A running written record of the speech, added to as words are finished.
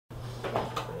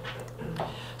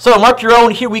So mark your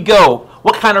own, here we go.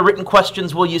 What kind of written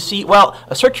questions will you see? Well,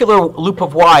 a circular loop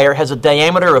of wire has a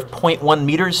diameter of 0.1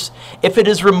 meters. If it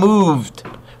is removed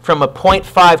from a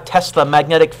 0.5 Tesla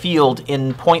magnetic field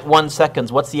in 0.1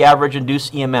 seconds, what's the average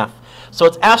induced EMF? So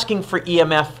it's asking for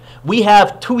EMF. We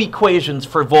have two equations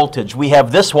for voltage. We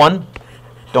have this one.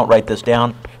 Don't write this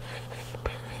down.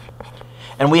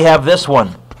 And we have this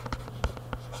one.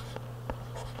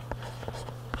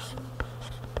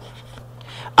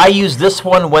 I use this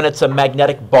one when it's a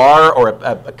magnetic bar or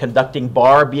a conducting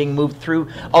bar being moved through,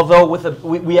 although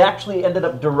we actually ended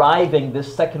up deriving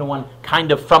this second one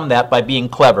kind of from that by being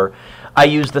clever. I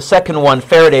use the second one,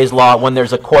 Faraday's law, when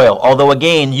there's a coil. Although,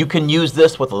 again, you can use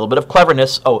this with a little bit of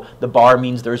cleverness. Oh, the bar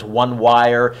means there's one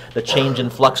wire, the change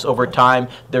in flux over time.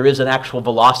 There is an actual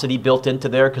velocity built into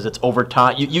there because it's over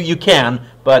time. You can,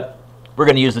 but we're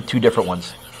going to use the two different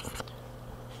ones.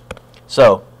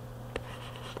 So,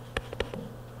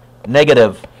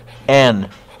 negative N,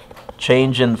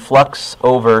 change in flux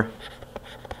over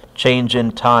change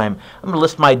in time. I'm going to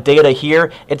list my data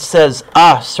here. It says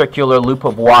a circular loop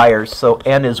of wires, so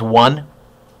N is 1.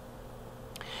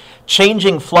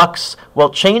 Changing flux, well,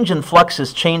 change in flux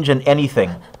is change in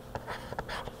anything.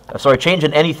 Sorry, change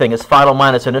in anything is final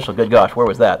minus initial. Good gosh, where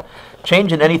was that?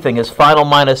 Change in anything is final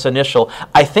minus initial.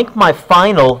 I think my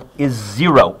final is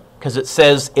 0 because it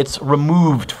says it's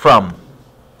removed from.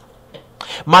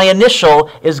 My initial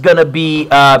is going to be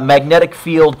magnetic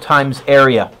field times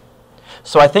area.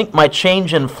 So I think my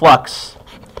change in flux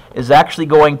is actually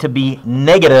going to be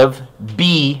negative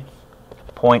B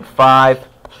 0.5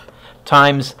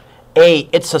 times A.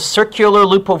 It's a circular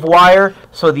loop of wire,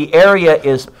 so the area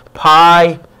is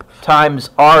pi times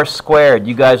r squared.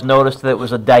 You guys noticed that it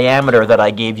was a diameter that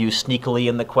I gave you sneakily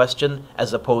in the question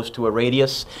as opposed to a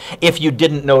radius. If you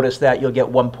didn't notice that, you'll get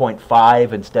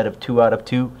 1.5 instead of 2 out of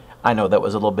 2. I know that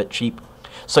was a little bit cheap.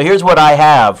 So here's what I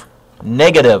have.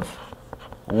 Negative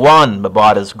 1.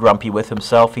 Mabad is grumpy with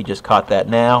himself. He just caught that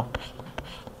now.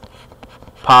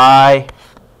 Pi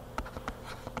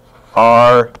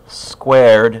r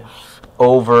squared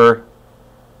over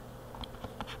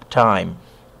time.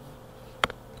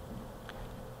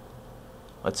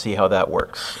 Let's see how that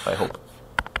works, I hope.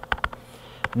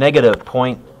 Negative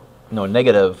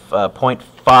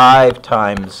 0.5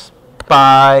 times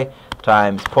pi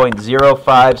times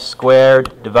 0.05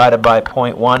 squared divided by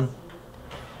 0.1.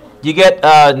 Do you get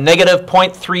negative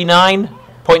 0.39?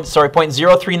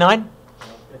 0.039?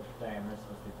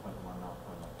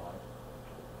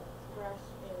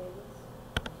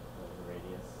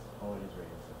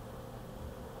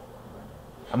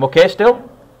 I'm okay still?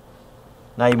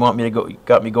 Now you want me to go? You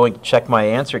got me going to check my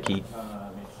answer key.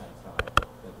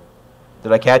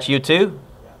 Did I catch you too?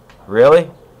 Really?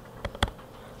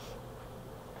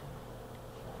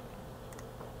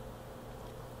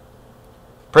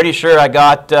 Pretty sure I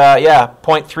got, yeah,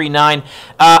 0.39.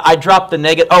 I dropped the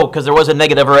negative. Oh, because there was a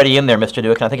negative already in there, Mr.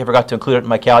 Dueck, and I think I forgot to include it in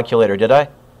my calculator, did I?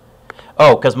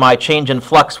 Oh, because my change in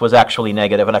flux was actually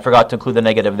negative, and I forgot to include the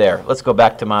negative there. Let's go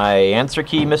back to my answer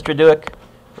key, Mr. Dueck,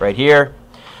 right here.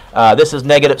 This is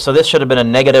negative, so this should have been a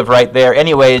negative right there.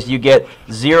 Anyways, you get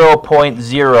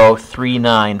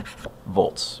 0.039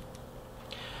 volts.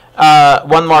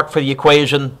 1 mark for the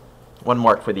equation, 1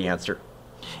 mark for the answer.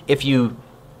 If you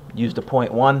used a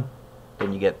 0.1,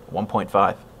 then you get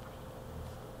 1.5.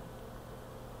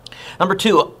 Number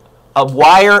 2, a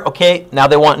wire. Okay, now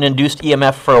they want an induced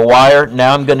EMF for a wire.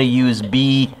 Now I'm going to use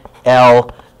BLV.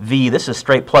 This is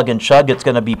straight plug and chug. It's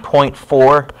going to be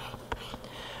 0.4.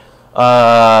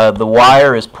 The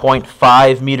wire is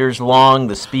 0.5 meters long.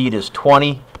 The speed is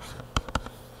 20.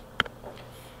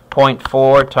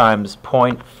 0.4 times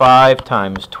 0.5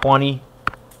 times 20.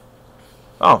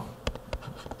 Oh,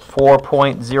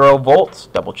 4.0 volts.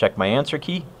 Double check my answer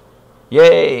key.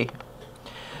 Yay.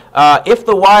 If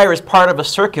the wire is part of a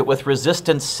circuit with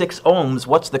resistance 6 ohms,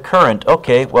 what's the current?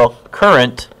 Okay, well,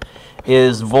 current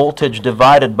is voltage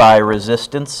divided by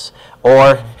resistance,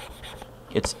 or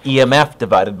it's EMF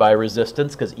divided by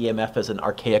resistance, because EMF is an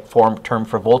archaic term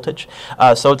for voltage.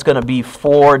 So it's going to be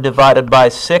 4 divided by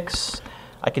 6.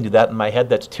 I can do that in my head.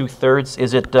 That's 2/3.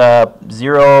 Is it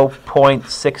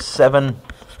 0.67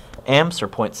 amps or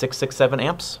 0.667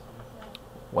 amps?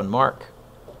 1 mark.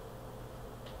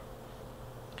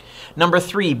 Number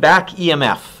 3, back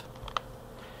EMF.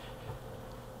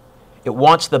 It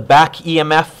wants the back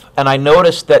EMF, and I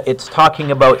noticed that it's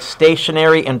talking about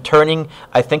stationary and turning.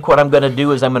 I think what I'm going to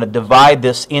do is I'm going to divide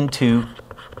this into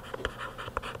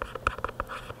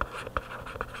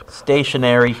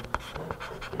stationary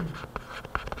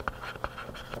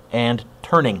and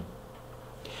turning.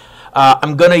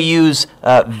 I'm going to use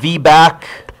V back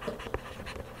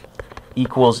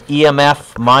equals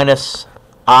EMF minus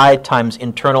I times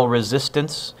internal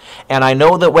resistance. And I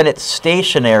know that when it's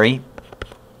stationary,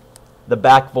 the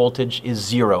back voltage is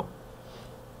 0.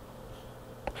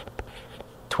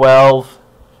 12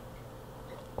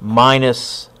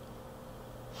 minus...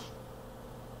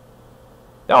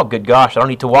 Oh, good gosh, I don't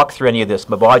need to walk through any of this.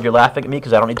 Mabad, you're laughing at me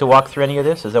because I don't need to walk through any of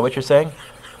this? Is that what you're saying?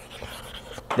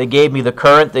 They gave me the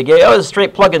current. They gave... Oh, it's a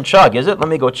straight plug and chug, is it? Let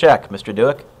me go check, Mr.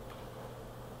 Dueck.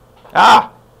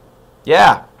 Ah,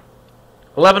 yeah.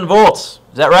 11 volts.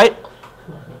 Is that right?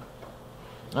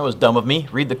 That was dumb of me.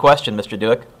 Read the question, Mr.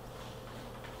 Dueck.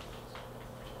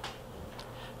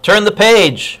 Turn the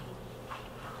page.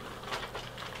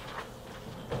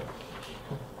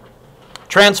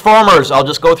 Transformers, I'll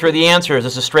just go through the answers.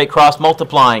 This is straight cross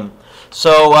multiplying.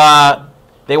 So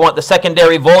they want the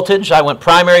secondary voltage. I went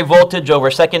primary voltage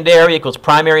over secondary equals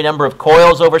primary number of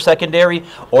coils over secondary,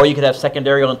 or you could have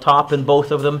secondary on top in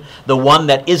both of them. The one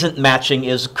that isn't matching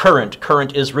is current.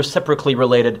 Current is reciprocally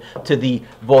related to the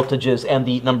voltages and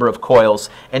the number of coils.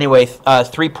 Anyway,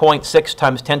 3.6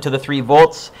 times 10 to the 3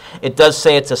 volts. It does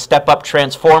say it's a step-up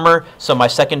transformer, so my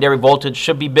secondary voltage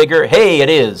should be bigger. Hey, it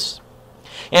is.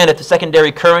 And if the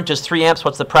secondary current is 3 amps,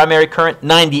 what's the primary current?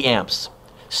 90 amps.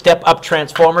 Step-up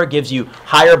transformer gives you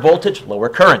higher voltage, lower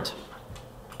current.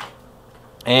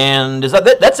 And is that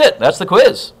it? That's it. That's the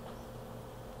quiz.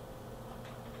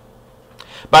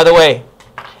 By the way,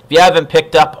 if you haven't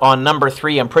picked up on number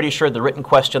 3, I'm pretty sure the written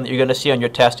question that you're going to see on your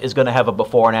test is going to have a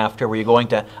before and after where you're going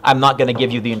to, I'm not going to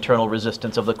give you the internal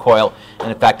resistance of the coil. And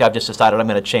in fact, I've just decided I'm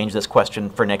going to change this question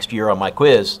for next year on my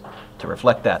quiz to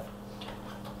reflect that.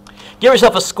 Give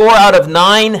yourself a score out of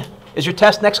 9. Is your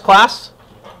test next class?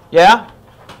 Yeah?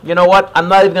 You know what? I'm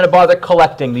not even going to bother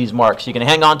collecting these marks. You can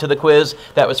hang on to the quiz.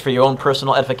 That was for your own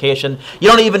personal edification. You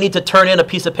don't even need to turn in a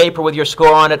piece of paper with your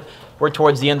score on it. We're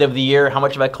towards the end of the year. How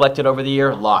much have I collected over the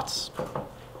year? Lots.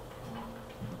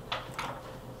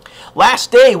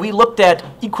 Last day, we looked at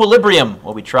equilibrium.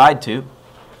 Well, we tried to.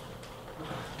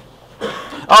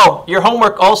 Oh, your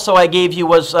homework also I gave you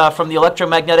was from the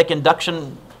electromagnetic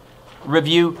induction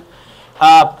review.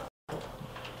 I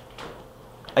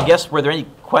guess, were there any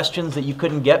questions that you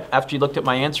couldn't get after you looked at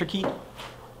my answer key?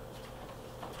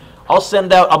 I'll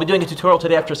send out, I'll be doing a tutorial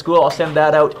today after school. I'll send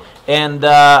that out. And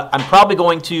I'm probably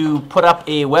going to put up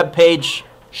a web page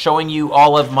showing you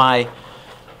all of my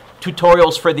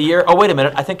tutorials for the year. Oh, wait a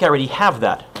minute. I think I already have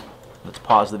that. Let's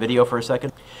pause the video for a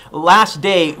second. Last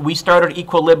day, we started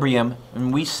equilibrium,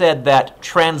 and we said that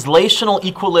translational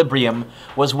equilibrium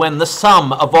was when the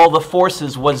sum of all the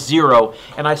forces was 0.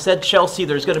 And I said, Chelsea,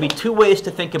 there's going to be 2 ways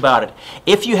to think about it.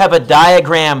 If you have a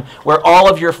diagram where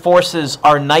all of your forces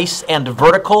are nice and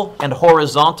vertical and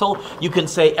horizontal, you can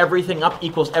say everything up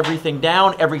equals everything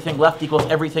down, everything left equals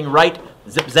everything right,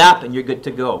 zip zap, and you're good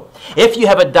to go. If you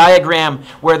have a diagram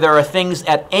where there are things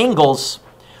at angles,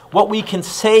 what we can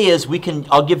say is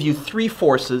I'll give you 3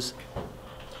 forces.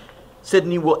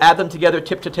 Sydney will add them together,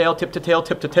 tip to tail, tip to tail,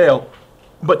 tip to tail.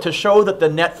 But to show that the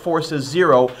net force is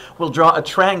 0, we'll draw a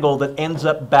triangle that ends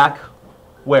up back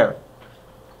where?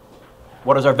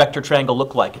 What does our vector triangle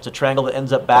look like? It's a triangle that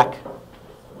ends up back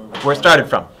where it started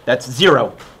from. That's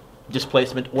 0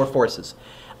 displacement or forces.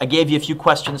 I gave you a few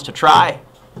questions to try.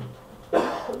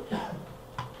 I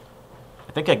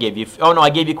think I gave you, oh no, I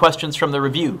gave you questions from the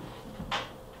review.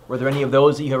 Were there any of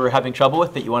those that you were having trouble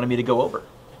with that you wanted me to go over?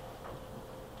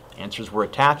 Answers were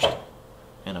attached,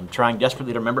 and I'm trying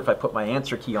desperately to remember if I put my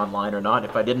answer key online or not.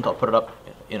 If I didn't, I'll put it up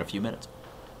in a few minutes.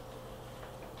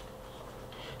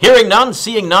 Hearing none,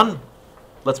 seeing none,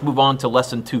 let's move on to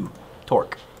lesson 2,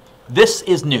 torque. This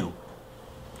is new.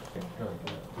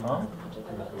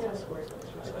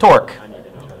 Torque.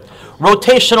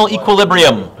 Rotational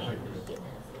equilibrium.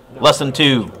 Lesson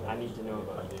 2.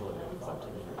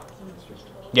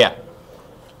 Yeah.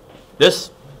 This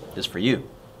is for you.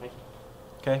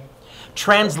 Okay?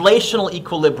 Translational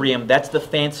equilibrium, that's the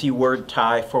fancy word,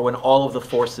 Ty, for when all of the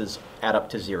forces add up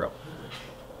to 0.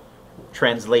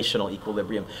 Translational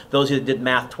equilibrium. Those who did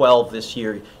Math 12 this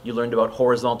year, you learned about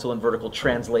horizontal and vertical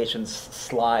translations,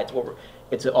 slides.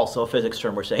 It's also a physics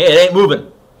term. We're saying, hey, it ain't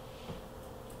moving.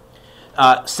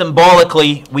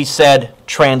 Symbolically, we said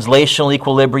translational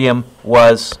equilibrium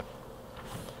was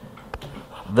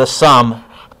the sum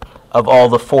of all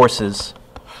the forces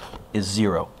is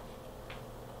 0.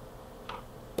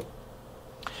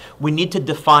 We need to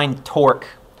define torque.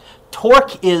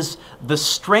 Torque is the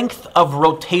strength of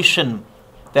rotation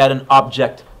that an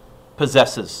object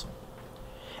possesses.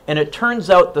 And it turns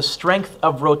out the strength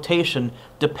of rotation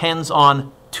depends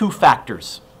on 2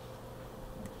 factors.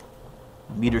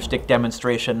 Meter stick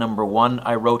demonstration number 1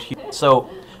 I wrote here. So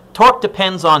torque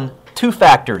depends on two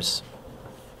factors.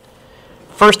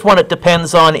 First one it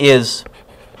depends on is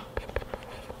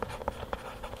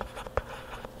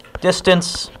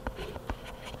distance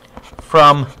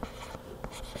from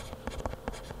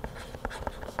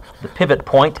the pivot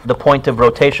point, the point of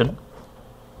rotation.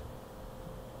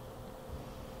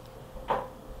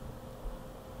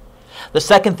 The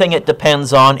second thing it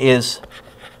depends on is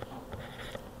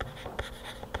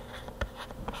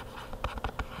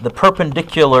the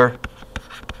perpendicular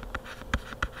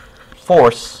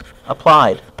force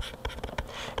applied.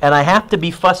 And I have to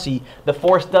be fussy. The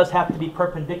force does have to be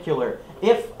perpendicular.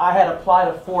 If I had applied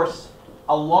a force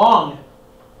along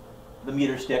the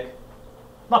meter stick,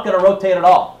 it's not going to rotate at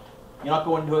all. You're not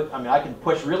going to do it. I mean, I can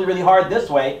push really, really hard this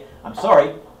way. I'm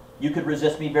sorry. You could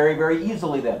resist me very, very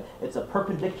easily then. It's a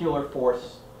perpendicular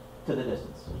force to the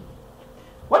distance.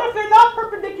 What if they're not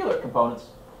perpendicular components?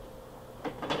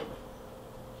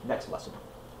 Next lesson.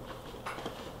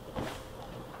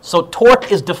 So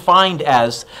torque is defined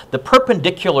as the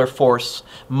perpendicular force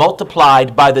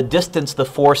multiplied by the distance the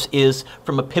force is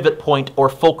from a pivot point or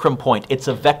fulcrum point. It's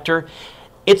a vector.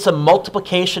 It's a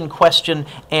multiplication question.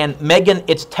 And Megan,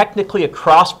 it's technically a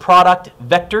cross product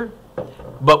vector.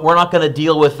 But we're not going to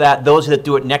deal with that. Those that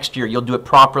do it next year, you'll do it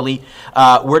properly.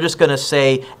 We're just going to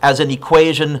say, as an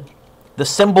equation, the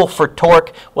symbol for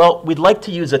torque, well, we'd like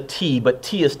to use a T, but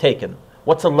T is taken.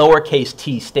 What's a lowercase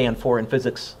t stand for in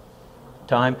physics?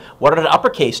 Time. What did an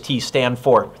uppercase T stand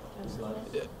for?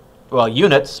 Well,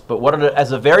 units, but what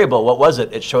as a variable, what was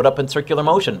it? It showed up in circular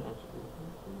motion.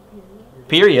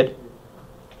 Period.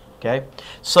 Okay.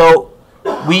 So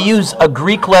we use a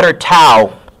Greek letter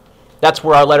tau. That's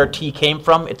where our letter T came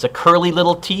from. It's a curly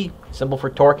little t. Symbol for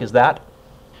torque is that.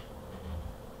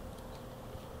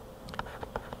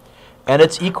 And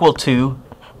it's equal to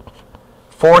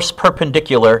force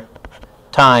perpendicular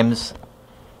times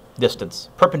distance.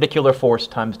 Perpendicular force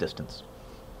times distance.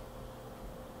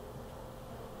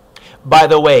 By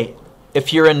the way,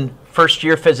 if you're in first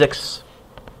year physics,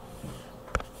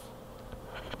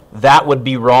 that would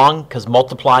be wrong because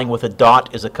multiplying with a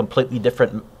dot is a completely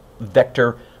different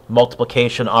vector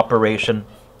multiplication operation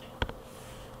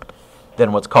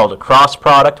than what's called a cross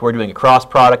product. We're doing a cross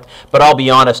product, but I'll be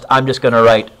honest, I'm just going to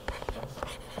write,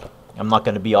 I'm not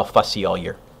going to be all fussy all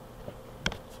year.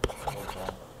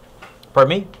 Pardon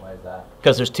me? Why is that?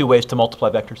 Because there's two ways to multiply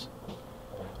vectors.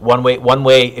 One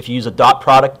way, if you use a dot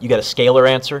product, you get a scalar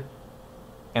answer,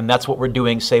 and that's what we're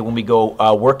doing, say, when we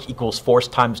go work equals force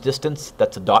times distance,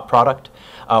 that's a dot product.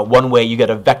 One way, you get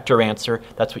a vector answer,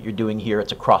 that's what you're doing here,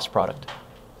 it's a cross product.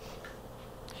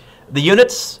 The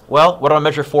units, well, what do I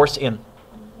measure force in?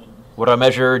 What do I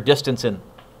measure distance in?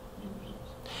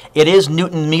 It is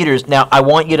Newton meters. Now, I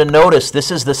want you to notice this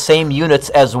is the same units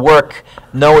as work.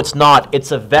 No, it's not.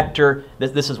 It's a vector.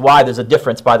 This is why there's a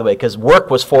difference, by the way, because work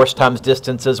was force times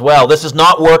distance as well. This is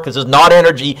not work. This is not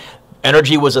energy.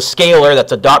 Energy was a scalar.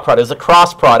 That's a dot product. It's a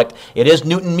cross product. It is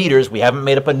Newton meters. We haven't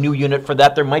made up a new unit for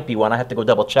that. There might be one. I have to go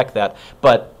double check that.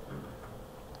 But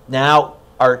now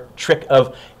our trick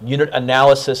of unit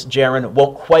analysis, Jaron,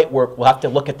 won't quite work. We'll have to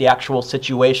look at the actual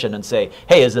situation and say,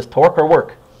 hey, is this torque or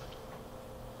work?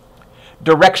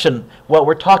 Direction, well,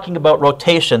 we're talking about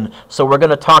rotation, so we're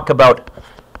going to talk about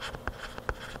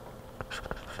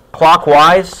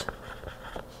clockwise,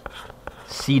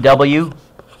 CW,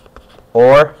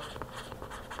 or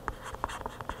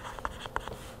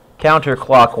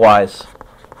counterclockwise.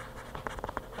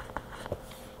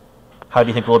 How do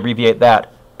you think we'll abbreviate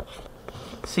that?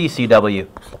 CCW.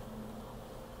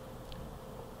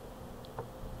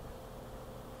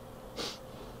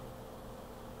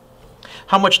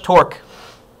 How much torque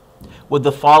would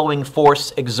the following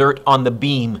force exert on the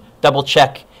beam? Double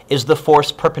check. Is the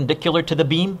force perpendicular to the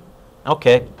beam?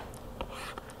 Okay.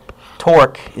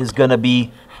 Torque is going to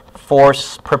be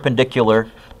force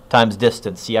perpendicular times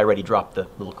distance. See, I already dropped the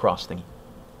little cross thingy.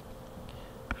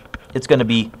 It's going to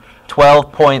be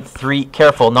 12.3,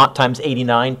 careful, not times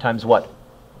 89, times what?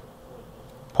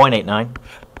 0.89.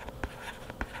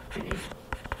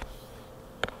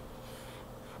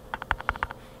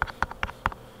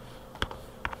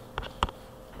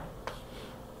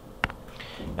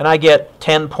 And I get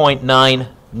 10.9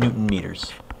 Newton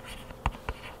meters.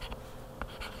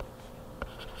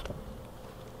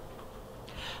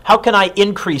 How can I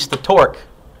increase the torque?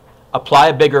 Apply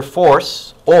a bigger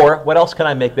force, or what else can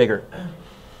I make bigger?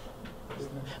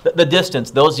 The distance.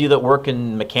 Those of you that work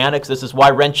in mechanics, this is why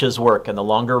wrenches work. And the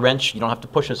longer wrench, you don't have to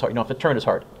push as hard. You don't have to turn as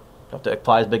hard. You don't have to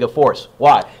apply as big a force.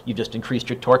 Why? You've just increased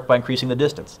your torque by increasing the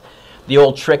distance. The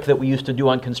old trick that we used to do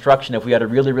on construction, if we had a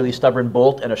really, really stubborn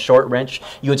bolt and a short wrench,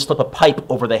 you would slip a pipe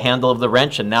over the handle of the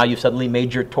wrench, and now you've suddenly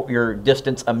made your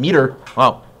distance a meter.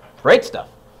 Wow, great stuff.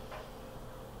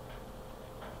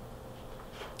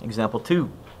 Example 2.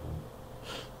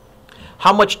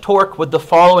 How much torque would the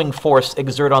following force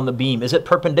exert on the beam? Is it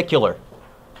perpendicular?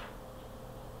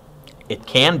 It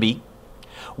can be.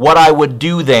 What I would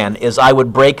do then is I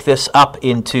would break this up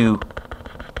into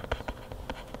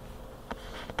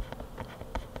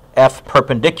F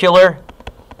perpendicular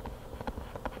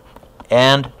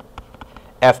and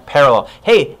F parallel.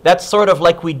 Hey, that's sort of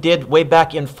like we did way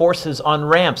back in forces on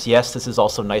ramps. Yes, this is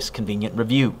also nice, convenient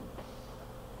review.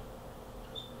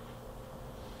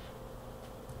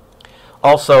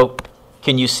 Also,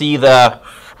 can you see the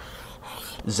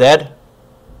Z?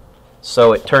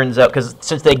 So it turns out, because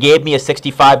since they gave me a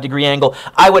 65-degree angle,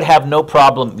 I would have no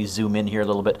problem. Let me zoom in here a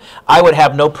little bit. I would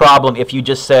have no problem if you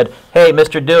just said, hey,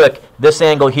 Mr. Dueck, this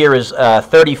angle here is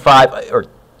 35, or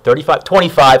 35,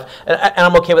 25, and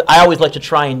I'm okay with it. I always like to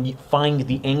try and find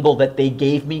the angle that they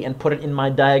gave me and put it in my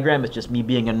diagram. It's just me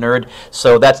being a nerd.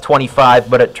 So that's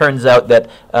 25, but it turns out that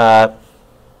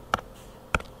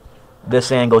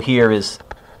this angle here is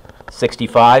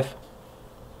 65.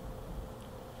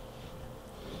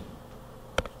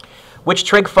 Which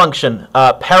trig function,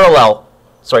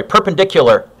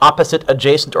 perpendicular, opposite,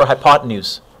 adjacent, or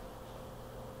hypotenuse?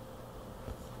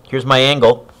 Here's my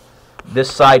angle.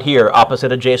 This side here,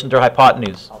 opposite, adjacent, or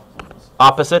hypotenuse?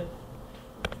 Opposite.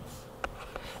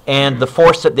 And the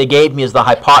force that they gave me is the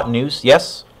hypotenuse,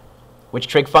 yes? Which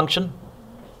trig function?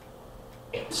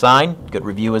 Sine, good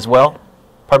review as well.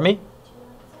 Pardon me?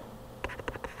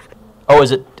 Oh,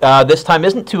 is it, this time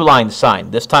isn't 2 lines sine.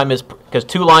 This time is, because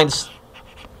 2 lines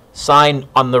sine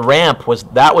on the ramp was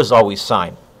always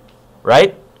sine,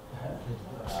 right?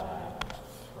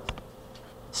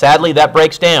 Sadly, that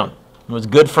breaks down. It was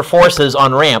good for forces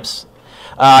on ramps.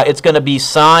 It's going to be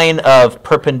sine of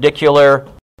perpendicular,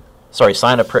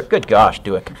 good gosh,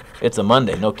 Dueck. It's a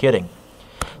Monday, no kidding.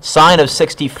 Sine of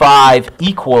 65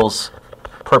 equals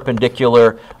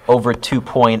perpendicular over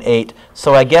 2.8.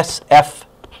 So I guess F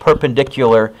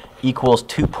perpendicular equals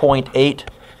 2.8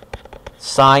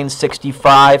 sine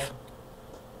 65.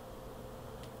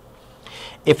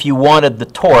 If you wanted the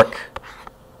torque,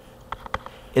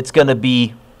 it's going to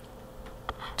be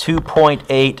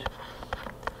 2.8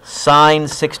 sine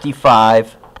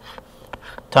 65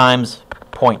 times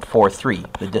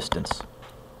 0.43, the distance.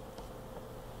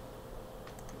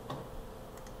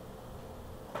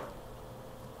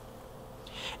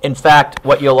 In fact,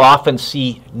 what you'll often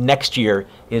see next year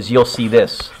is you'll see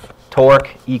this.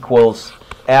 Torque equals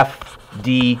F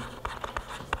d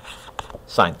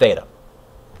sine theta.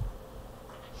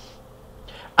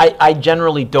 I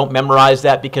generally don't memorize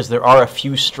that because there are a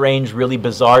few strange, really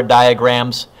bizarre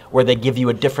diagrams where they give you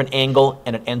a different angle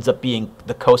and it ends up being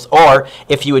the cos. Or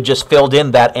if you had just filled in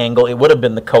that angle, it would have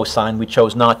been the cosine. We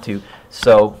chose not to.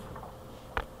 So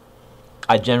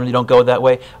I generally don't go that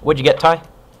way. What'd you get, Ty?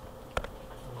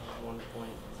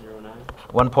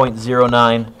 1.09.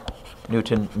 1.09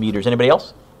 Newton meters. Anybody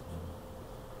else?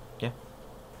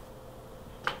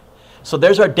 So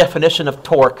there's our definition of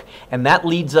torque, and that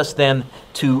leads us then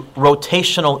to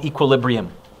rotational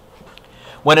equilibrium.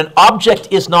 When an object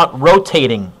is not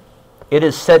rotating, it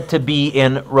is said to be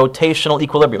in rotational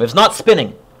equilibrium. It's not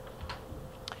spinning.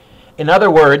 In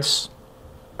other words,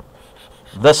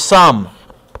 the sum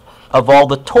of all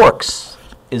the torques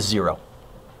is 0.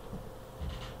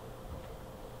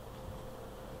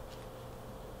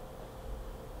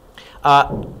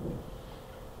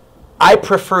 I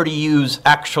prefer to use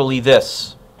actually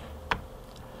this.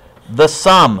 The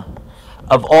sum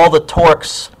of all the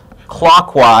torques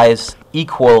clockwise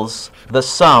equals the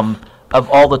sum of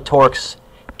all the torques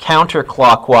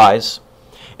counterclockwise.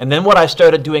 And then what I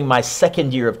started doing my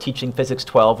second year of teaching Physics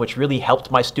 12, which really helped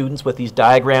my students with these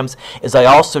diagrams, is I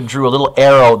also drew a little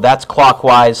arrow. That's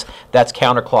clockwise, that's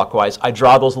counterclockwise. I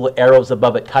draw those little arrows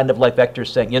above it, kind of like vectors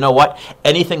saying, you know what?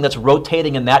 Anything that's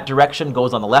rotating in that direction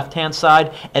goes on the left-hand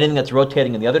side. Anything that's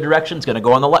rotating in the other direction is going to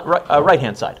go on the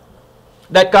right-hand side.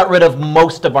 That got rid of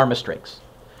most of our mistakes.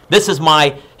 This is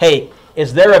my, hey,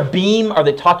 is there a beam? Are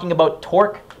they talking about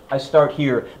torque? I start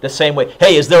here the same way.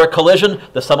 Hey, is there a collision?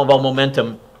 The sum of all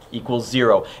momentum equals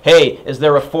 0. Hey, is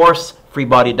there a force? Free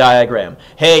body diagram.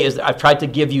 Hey, I've tried to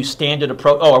give you standard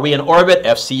approach. Oh, are we in orbit?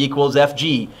 FC equals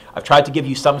FG. I've tried to give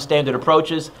you some standard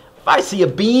approaches. If I see a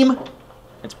beam,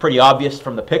 it's pretty obvious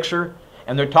from the picture,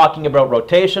 and they're talking about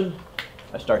rotation,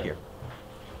 I start here.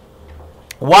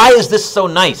 Why is this so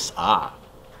nice?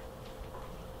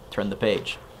 Turn the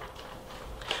page.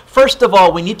 First of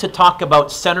all, we need to talk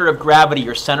about center of gravity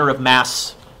or center of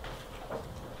mass.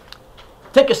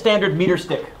 Take a standard meter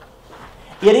stick.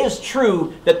 It is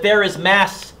true that there is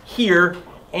mass here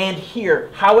and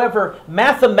here. However,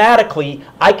 mathematically,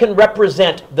 I can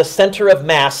represent the center of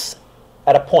mass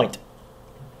at a point.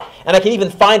 And I can even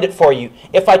find it for you.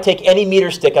 If I take any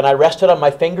meter stick and I rest it on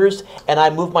my fingers and I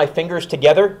move my fingers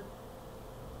together,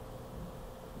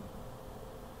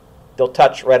 they'll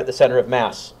touch right at the center of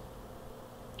mass.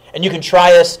 And you can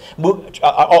try this.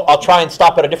 I'll try and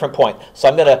stop at a different point. So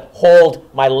I'm going to hold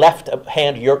my left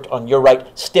hand on your right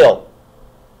still.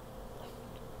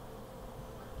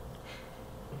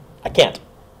 I can't.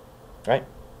 Right?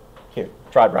 Here,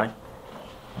 try, Brian.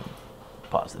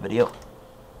 Pause the video.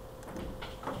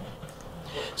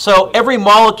 So every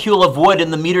molecule of wood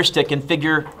in the meter stick and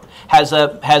figure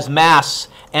has mass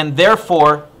and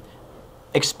therefore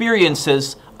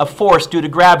experiences a force due to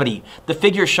gravity. The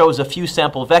figure shows a few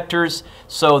sample vectors.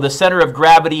 So the center of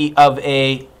gravity of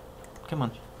a... Come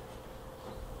on.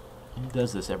 It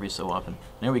does this every so often.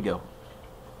 There we go.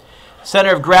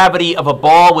 Center of gravity of a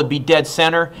ball would be dead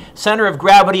center. Center of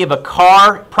gravity of a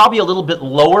car, probably a little bit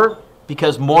lower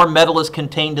because more metal is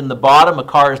contained in the bottom. A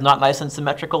car is not nice and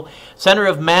symmetrical. Center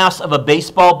of mass of a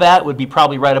baseball bat would be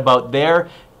probably right about there.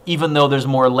 Even though there's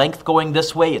more length going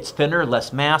this way, it's thinner,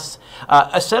 less mass.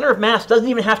 A center of mass doesn't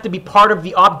even have to be part of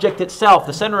the object itself.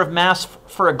 The center of mass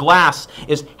for a glass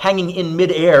is hanging in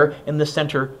midair in the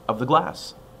center of the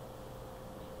glass.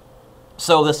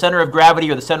 So the center of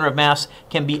gravity or the center of mass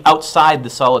can be outside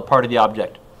the solid part of the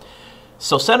object.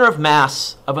 So center of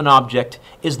mass of an object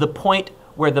is the point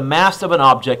where the mass of an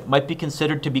object might be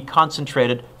considered to be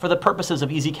concentrated for the purposes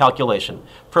of easy calculation.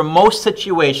 For most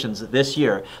situations this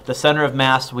year, the center of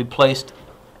mass will be placed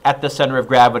at the center of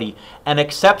gravity. An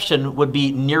exception would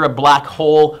be near a black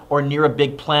hole or near a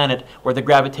big planet where the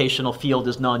gravitational field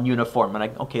is non-uniform.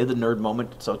 And okay, the nerd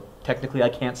moment, so technically I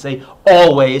can't say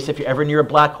always. If you're ever near a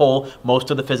black hole,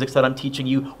 most of the physics that I'm teaching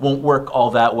you won't work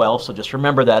all that well, so just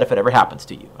remember that if it ever happens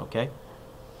to you, okay?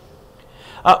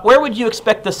 Where would you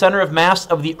expect the center of mass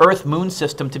of the Earth-Moon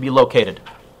system to be located?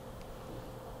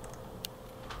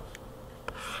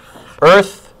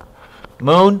 Earth,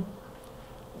 Moon.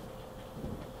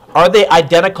 Are they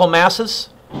identical masses?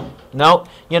 No.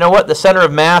 You know what? The center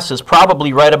of mass is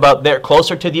probably right about there,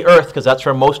 closer to the Earth, because that's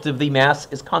where most of the mass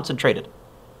is concentrated.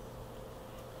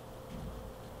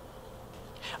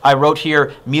 I wrote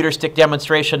here meter stick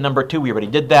demonstration number 2. We already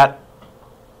did that.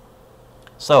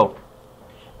 So,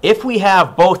 if we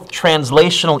have both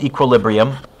translational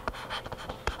equilibrium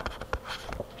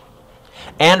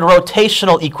and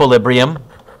rotational equilibrium,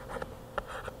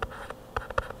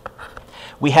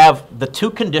 we have the two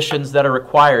conditions that are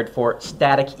required for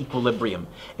static equilibrium.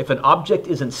 If an object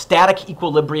is in static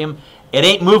equilibrium, it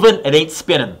ain't moving, it ain't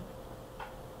spinning.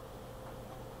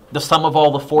 The sum of all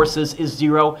the forces is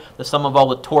 0. The sum of all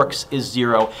the torques is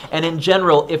 0. And in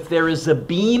general, if there is a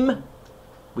beam,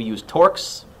 we use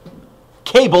torques.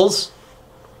 Cables,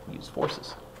 we use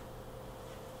forces.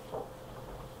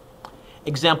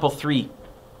 Example 3.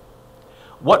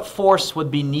 What force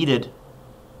would be needed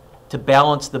to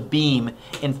balance the beam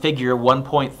in figure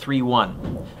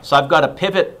 1.31? So I've got a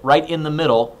pivot right in the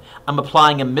middle. I'm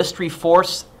applying a mystery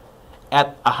force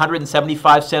at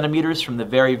 175 centimeters from the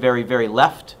very, very, very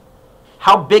left.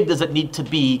 How big does it need to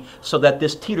be so that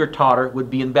this teeter-totter would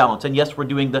be in balance? And yes, we're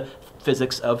doing the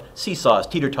physics of seesaws,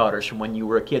 teeter-totters from when you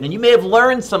were a kid. And you may have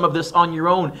learned some of this on your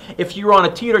own. If you were on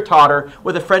a teeter-totter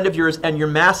with a friend of yours and your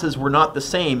masses were not the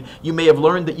same, you may have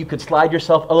learned that you could slide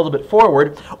yourself a little bit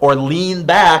forward or lean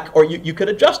back, or you could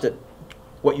adjust it.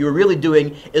 What you were really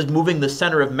doing is moving the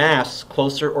center of mass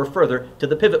closer or further to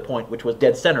the pivot point, which was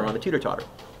dead center on the teeter-totter.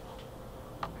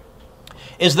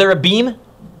 Is there a beam?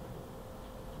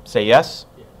 Say yes.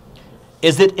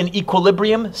 Is it in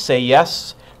equilibrium? Say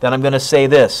yes. Then I'm going to say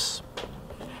this.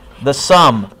 The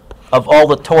sum of all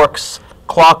the torques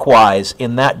clockwise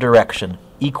in that direction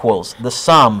equals the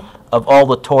sum of all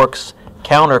the torques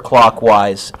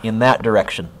counterclockwise in that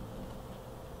direction.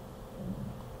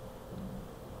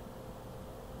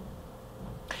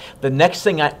 The next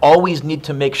thing I always need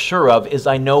to make sure of is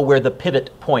I know where the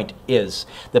pivot point is.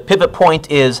 The pivot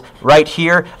point is right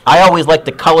here. I always like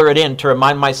to color it in to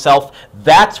remind myself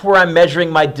that's where I'm measuring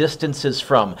my distances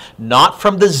from. Not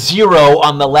from the 0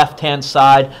 on the left-hand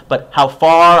side, but how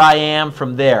far I am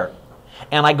from there.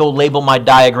 And I go label my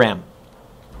diagram.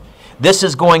 This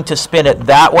is going to spin it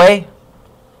that way.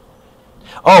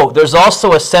 Oh, there's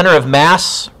also a center of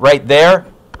mass right there.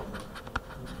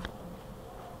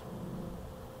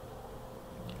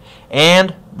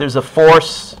 And there's a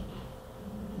force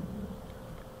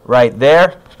right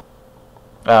there.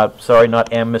 Sorry,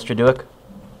 not M, Mr. Dueck.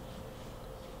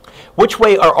 Which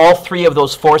way are all three of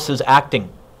those forces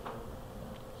acting?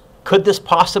 Could this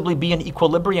possibly be an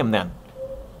equilibrium then?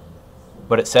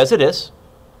 But it says it is.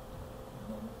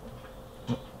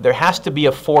 There has to be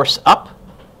a force up,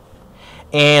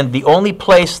 and the only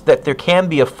place that there can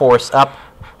be a force up,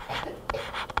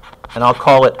 and I'll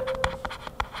call it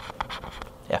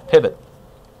F pivot.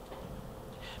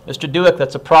 Mr. Dueck,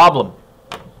 that's a problem.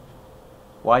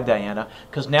 Why, Diana?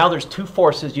 Because now there's two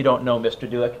forces you don't know, Mr.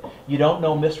 Dueck. You don't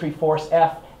know mystery force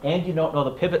F, and you don't know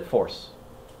the pivot force.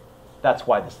 That's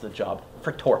why this is the job,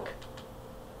 for torque.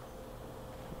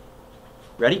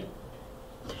 Ready?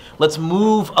 Let's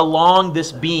move along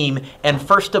this beam, and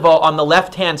first of all, on the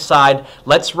left-hand side,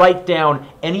 let's write down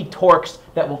any torques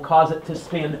that will cause it to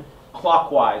spin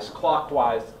clockwise,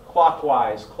 clockwise,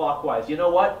 clockwise, clockwise. You know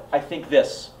what? I think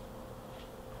this.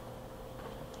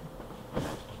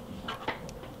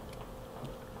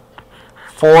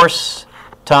 Force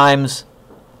times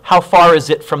how far is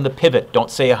it from the pivot?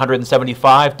 Don't say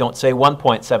 175. Don't say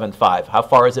 1.75. How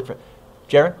far is it from?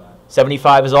 Jared?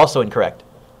 75 is also incorrect.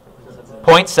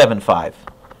 0.75.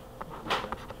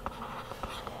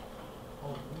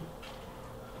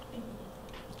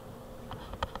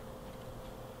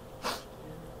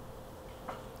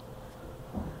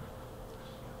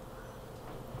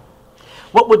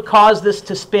 What would cause this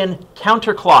to spin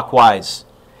counterclockwise?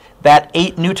 That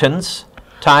 8 newtons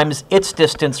times its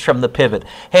distance from the pivot.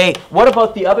 Hey, what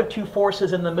about the other two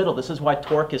forces in the middle? This is why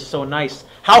torque is so nice.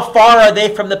 How far are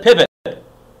they from the pivot?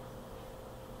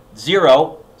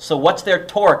 0. So what's their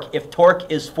torque? If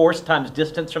torque is force times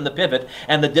distance from the pivot,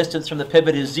 and the distance from the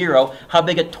pivot is 0, how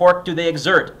big a torque do they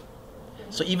exert?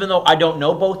 So even though I don't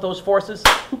know both those forces,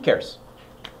 who cares?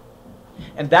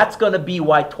 And that's going to be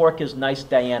why torque is nice,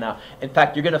 Diana. In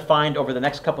fact, you're going to find over the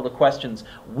next couple of questions,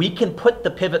 we can put the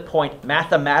pivot point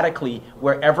mathematically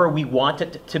wherever we want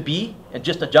it to be and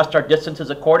just adjust our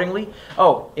distances accordingly.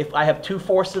 Oh, if I have two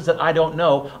forces that I don't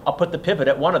know, I'll put the pivot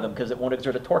at one of them because it won't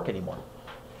exert a torque anymore,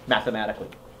 mathematically.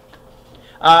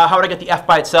 How would I get the F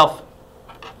by itself?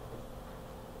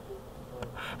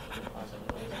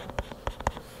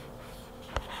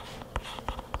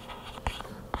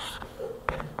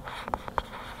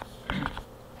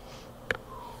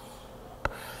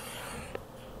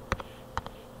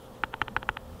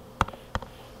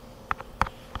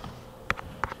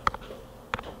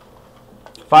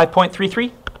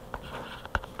 .33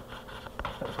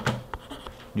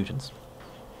 newtons.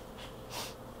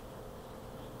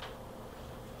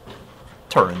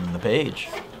 Turn the page.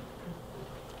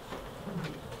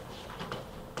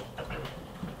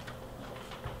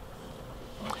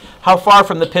 How far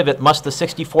from the pivot must the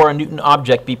 64 Newton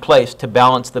object be placed to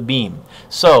balance the beam?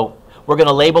 So we're going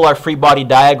to label our free body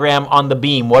diagram on the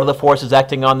beam. What are the forces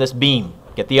acting on this beam?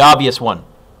 Get the obvious one.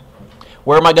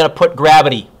 Where am I going to put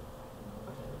gravity?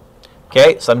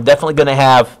 Okay, so I'm definitely going to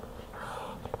have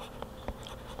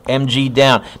mg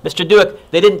down. Mr. Dueck,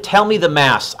 they didn't tell me the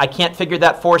mass. I can't figure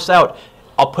that force out.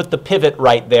 I'll put the pivot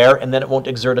right there, and then it won't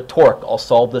exert a torque. I'll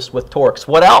solve this with torques.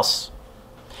 What else?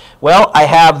 Well, I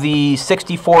have the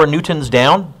 64 newtons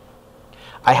down.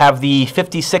 I have the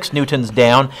 56 newtons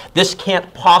down. This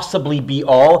can't possibly be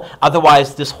all.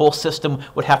 Otherwise, this whole system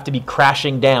would have to be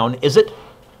crashing down. Is it?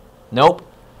 Nope.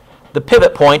 The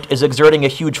pivot point is exerting a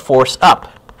huge force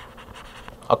up.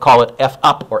 I'll call it F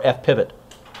up or F pivot.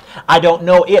 I don't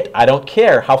know it. I don't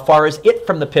care. How far is it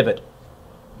from the pivot?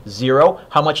 0.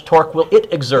 How much torque will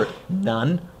it exert?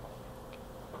 None.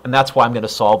 And that's why I'm going to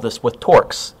solve this with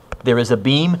torques. There is a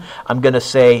beam. I'm going to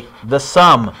say the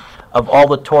sum of all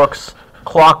the torques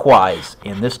clockwise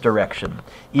in this direction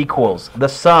equals the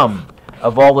sum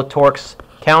of all the torques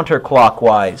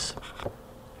counterclockwise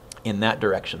in that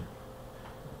direction.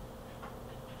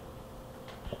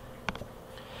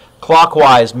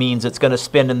 Clockwise means it's going to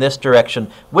spin in this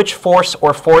direction. Which force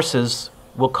or forces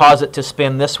will cause it to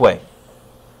spin this way?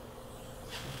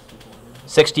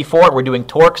 64, we're doing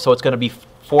torque, so it's going to be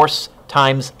force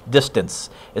times distance.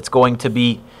 It's going to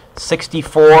be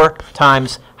 64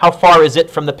 times, how far is it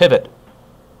from the pivot?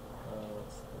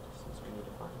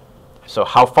 So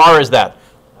how far is that?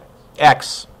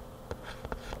 X.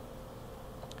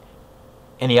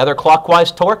 Any other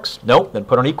clockwise torques? Nope, then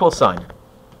put an equal sign.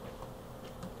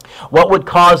 What would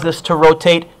cause this to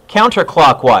rotate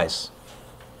counterclockwise?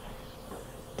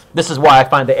 This is why I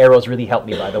find the arrows really help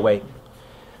me, by the way.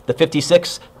 The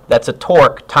 56, that's a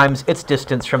torque times its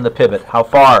distance from the pivot. How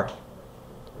far?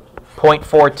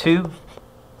 0.42.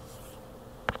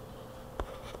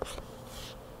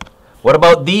 What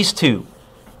about these two?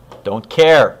 Don't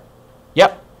care.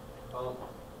 Yep.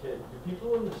 Do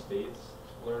people in the States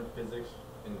learn physics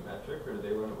in metric, or do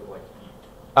they run it with like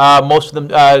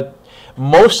feet?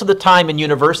 Most of the time in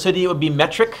university it would be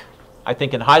metric. I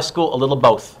think in high school a little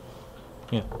both.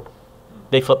 Yeah,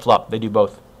 they flip-flop. They do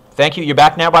both. Thank you. You're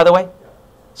back now, by the way. Yeah.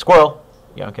 Squirrel.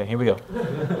 Yeah. Okay. Here we go.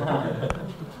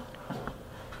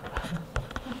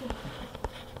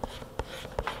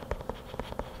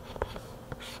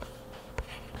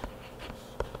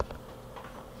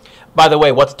 By the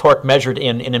way, what's torque measured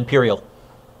in imperial?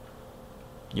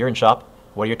 You're in shop.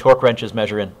 What do your torque wrenches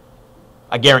measure in?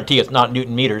 I guarantee it's not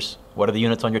Newton meters. What are the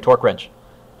units on your torque wrench?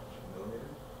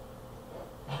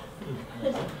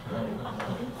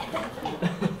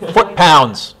 Foot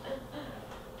pounds.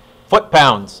 Foot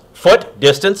pounds. Foot,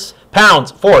 distance.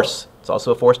 Pounds, force. It's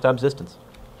also a force times distance.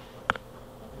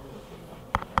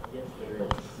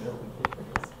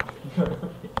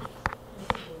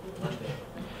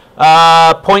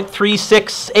 Uh,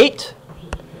 0.368.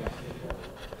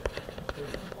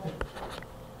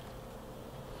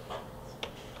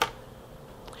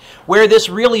 Where this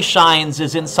really shines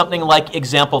is in something like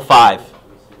example 5.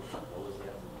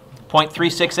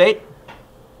 0.368.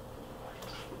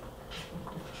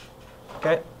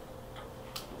 Okay.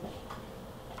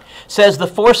 Says the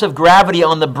force of gravity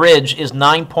on the bridge is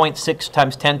 9.6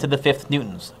 times 10 to the 5th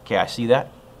newtons. Okay, I see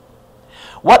that.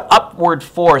 What upward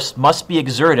force must be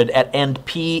exerted at end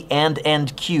P and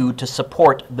end Q to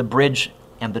support the bridge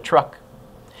and the truck?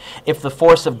 If the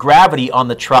force of gravity on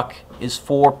the truck is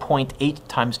 4.8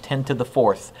 times 10 to the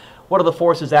 4th, what are the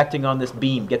forces acting on this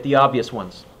beam? Get the obvious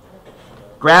ones.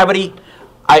 Gravity,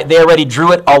 they already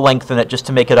drew it. I'll lengthen it just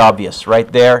to make it obvious. Right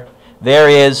there. There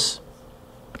is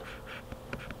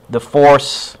the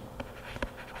force.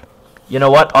 You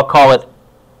know what? I'll call it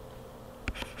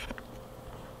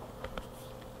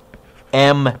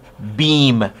M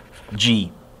beam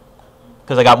G,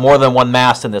 because I got more than one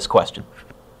mass in this question.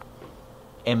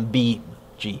 M beam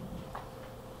G.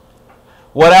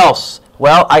 What else?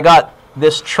 Well, I got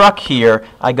this truck here.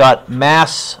 I got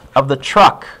mass of the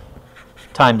truck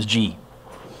times G.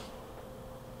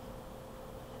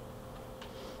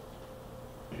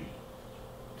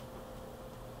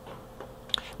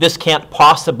 This can't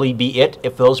possibly be it.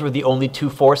 If those were the only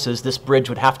two forces, this bridge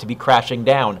would have to be crashing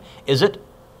down. Is it?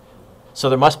 So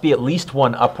there must be at least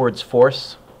one upwards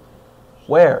force.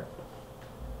 Where?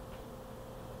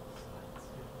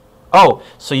 Oh,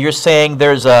 so you're saying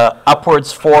there's a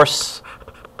upwards force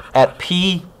at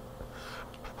P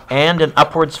and an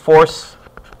upwards force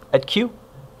at Q?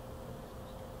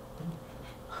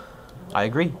 I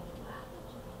agree.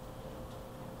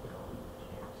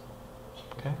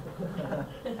 Okay.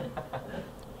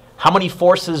 How many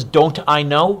forces don't I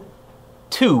know?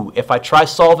 2. If I try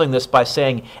solving this by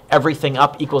saying everything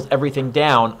up equals everything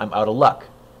down, I'm out of luck.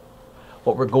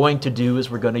 What we're going to do is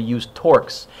we're going to use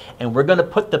torques, and we're going to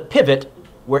put the pivot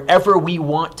wherever we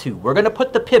want to. We're going to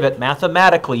put the pivot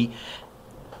mathematically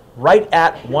right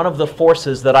at one of the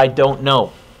forces that I don't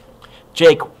know.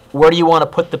 Jake, where do you want to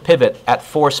put the pivot? At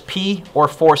force P or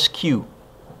force Q?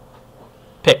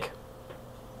 Pick.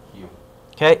 U.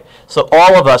 Okay, so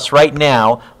all of us right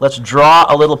now, let's draw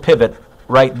a little pivot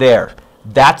right there.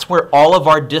 That's where all of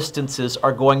our distances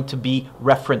are going to be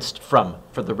referenced from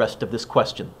for the rest of this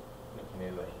question.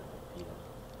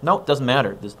 No, it doesn't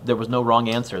matter. There was no wrong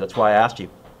answer. That's why I asked you.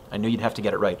 I knew you'd have to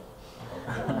get it right.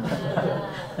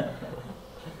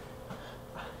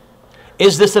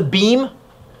 Is this a beam?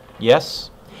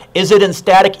 Yes. Is it in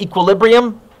static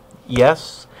equilibrium?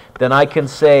 Yes. Then I can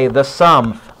say the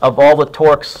sum of all the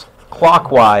torques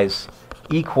clockwise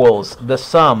equals the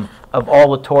sum of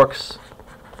all the torques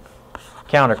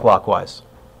counterclockwise.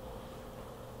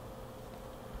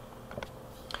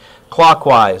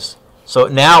 Clockwise. So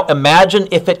now imagine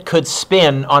if it could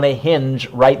spin on a hinge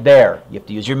right there. You have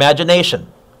to use your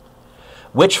imagination.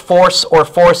 Which force or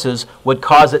forces would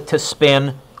cause it to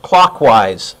spin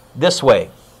clockwise this way?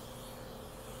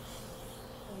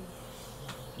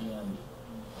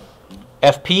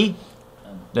 FP?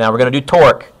 Now we're going to do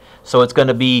torque. So it's going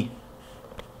to be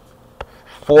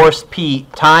force P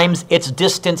times its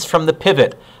distance from the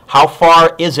pivot. How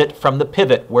far is it from the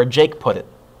pivot where Jake put it?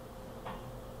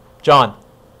 John?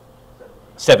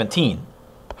 17.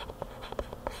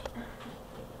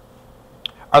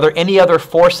 Are there any other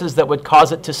forces that would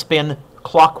cause it to spin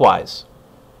clockwise?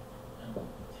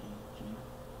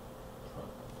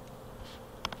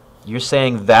 You're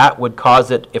saying that would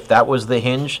cause it, if that was the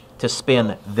hinge, to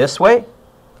spin this way?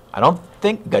 I don't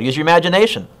think, you gotta use your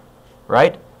imagination,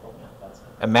 right?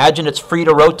 Imagine it's free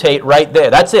to rotate right there.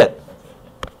 That's it.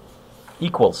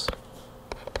 Equals.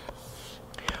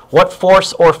 What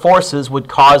force or forces would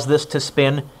cause this to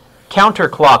spin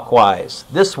counterclockwise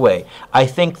this way? I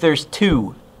think there's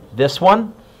 2. this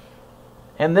one,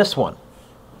 and this one.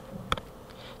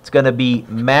 It's going to be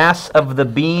mass of the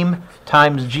beam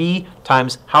times G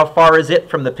times how far is it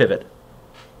from the pivot?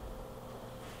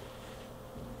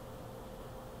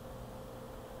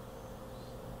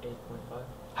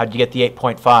 How'd you get the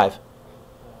 8.5? 12.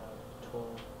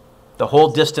 The whole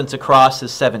distance across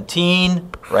is 17,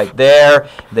 right there.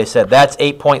 They said that's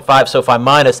 8.5, so if I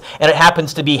minus, and it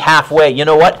happens to be halfway, you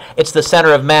know what? It's the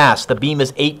center of mass. The beam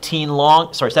is 17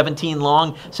 long,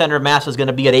 center of mass is going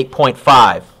to be at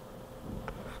 8.5.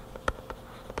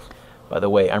 By the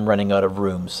way, I'm running out of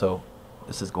room, so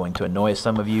this is going to annoy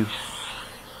some of you.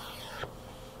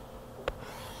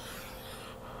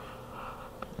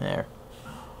 There.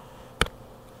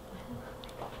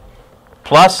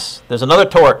 Plus, there's another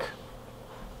torque.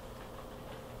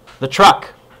 The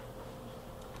truck.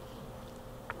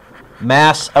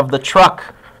 Mass of the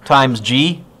truck times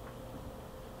G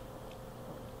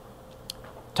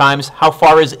times how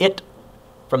far is it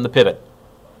from the pivot?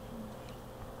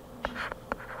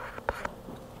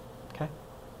 Okay.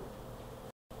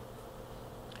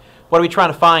 What are we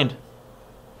trying to find?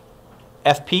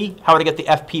 FP? How would I get the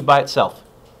FP by itself?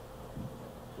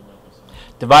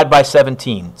 Divide by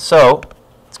 17. So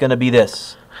it's going to be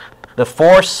this. The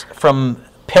force from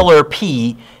pillar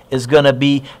P is going to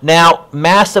be, now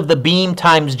mass of the beam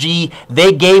times G,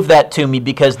 they gave that to me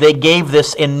because they gave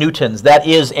this in newtons. That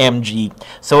is mg.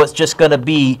 So it's just going to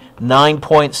be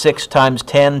 9.6 times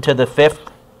 10 to the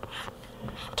 5th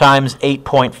times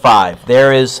 8.5.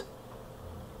 There is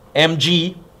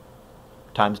mg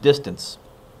times distance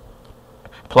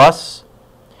plus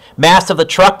mass of the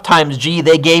truck times G,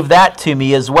 they gave that to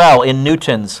me as well in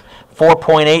newtons.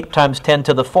 4.8 times 10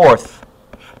 to the 4th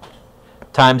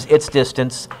times its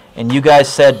distance. And you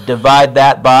guys said divide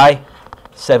that by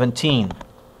 17.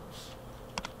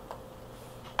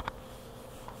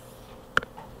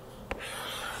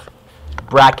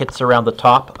 Brackets around the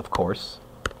top, of course.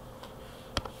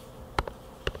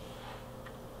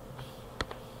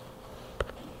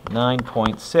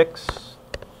 (9.6)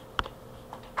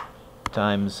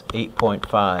 times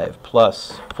 8.5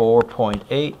 plus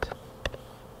 4.8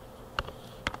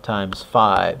 times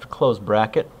 5, close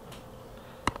bracket,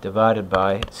 divided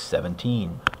by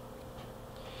 17.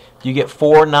 You get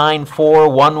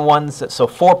 49411, so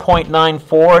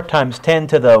 4.94 times 10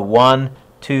 to the 1,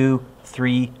 2,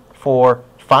 3, 4,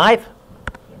 5.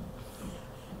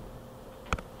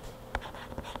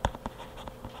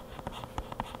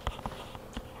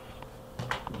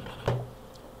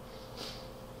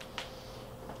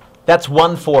 That's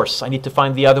one force. I need to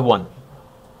find the other one.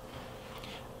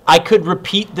 I could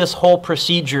repeat this whole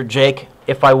procedure, Jake,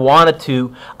 if I wanted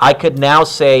to. I could now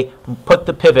say, put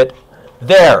the pivot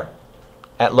there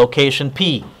at location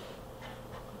P.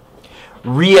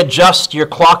 Readjust your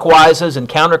clockwises and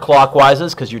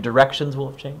counterclockwises because your directions will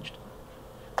have changed.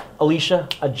 Alicia,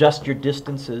 adjust your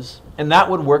distances, and that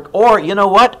would work. Or, you know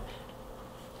what?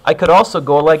 I could also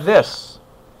go like this.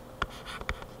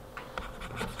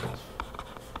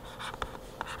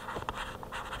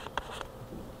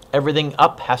 Everything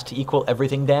up has to equal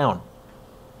everything down.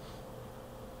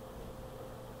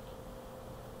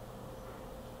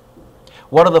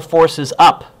 What are the forces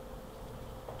up?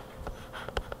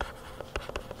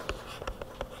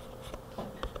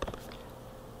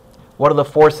 What are the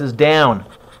forces down?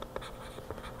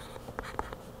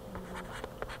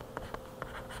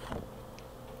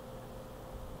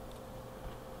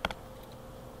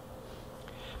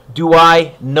 Do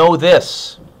I know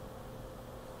this?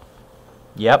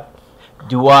 Yep.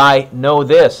 Do I know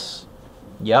this?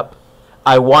 Yep.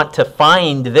 I want to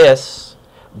find this.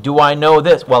 Do I know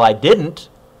this? Well, I didn't,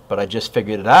 but I just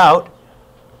figured it out.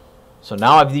 So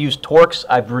now I've used torques.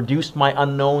 I've reduced my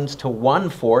unknowns to one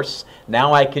force.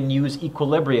 Now I can use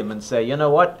equilibrium and say, you know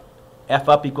what? F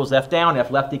up equals F down.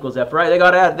 F left equals F right.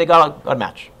 They got to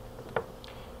match.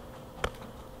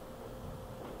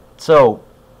 So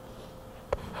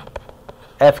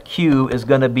FQ is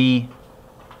going to be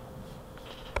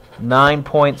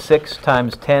 9.6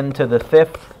 times 10 to the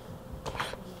 5th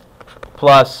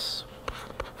plus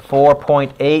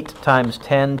 4.8 times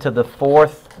 10 to the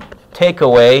 4th. Take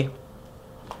away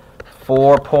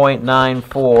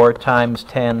 4.94 times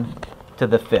 10 to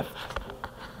the 5th.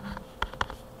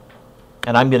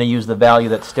 And I'm going to use the value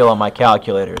that's still on my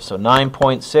calculator. So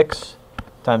 9.6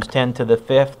 times 10 to the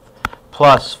 5th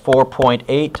plus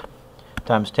 4.8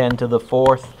 times 10 to the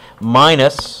 4th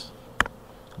minus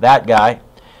that guy.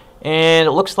 And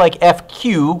it looks like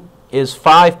FQ is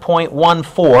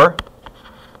 5.14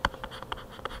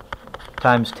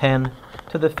 times 10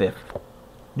 to the 5th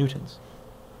newtons.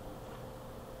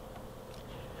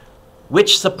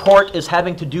 Which support is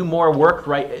having to do more work,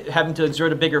 right? Having to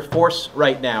exert a bigger force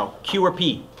right now? Q or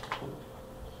P?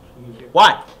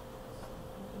 Why?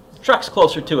 Truck's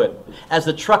closer to it. As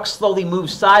the truck slowly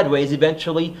moves sideways,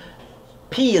 eventually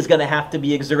P is going to have to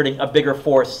be exerting a bigger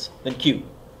force than Q.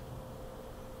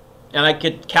 And I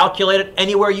could calculate it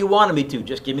anywhere you wanted me to.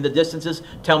 Just give me the distances,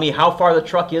 tell me how far the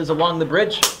truck is along the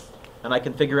bridge, and I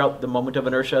can figure out the moment of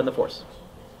inertia and the force.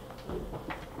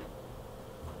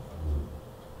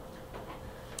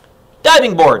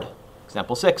 Diving board,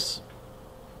 example 6.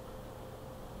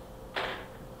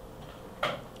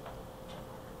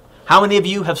 How many of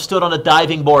you have stood on a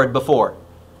diving board before?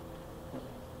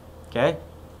 Okay.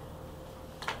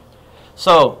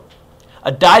 So,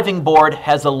 a diving board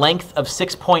has a length of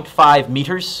 6.5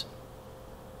 meters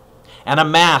and a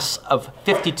mass of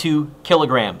 52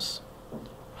 kilograms.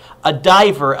 A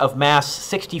diver of mass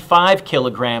 65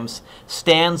 kilograms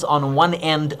stands on one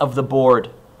end of the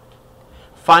board.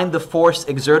 Find the force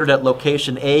exerted at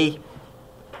location A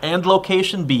and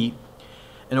location B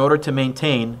in order to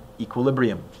maintain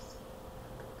equilibrium.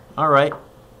 All right.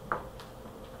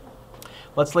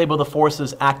 Let's label the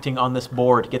forces acting on this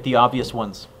board. Get the obvious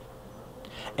ones.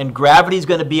 And gravity is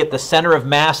going to be at the center of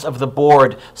mass of the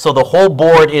board. So the whole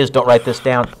board is, don't write this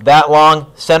down, that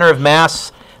long, center of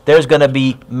mass. There's going to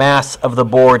be mass of the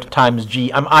board times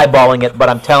G. I'm eyeballing it, but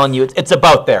I'm telling you, it's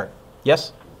about there.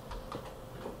 Yes?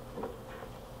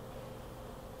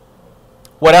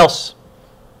 What else?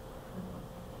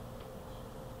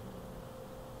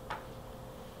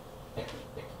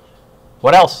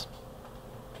 What else?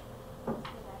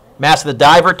 Mass of the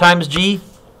diver times G.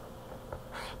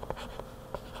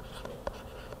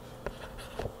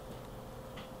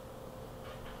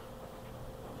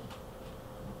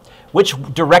 Which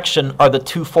direction are the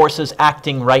two forces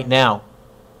acting right now?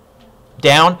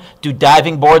 Down? Do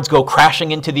diving boards go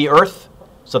crashing into the earth?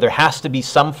 So there has to be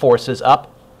some forces up.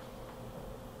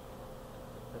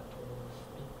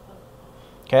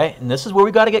 Okay, and this is where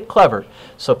we got to get clever.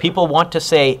 So people want to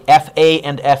say FA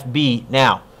and FB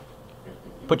now.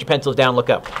 Put your pencils down, look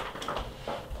up.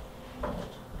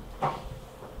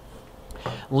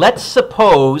 Let's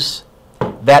suppose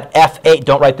that FA,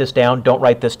 don't write this down, don't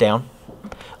write this down.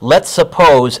 Let's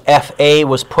suppose FA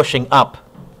was pushing up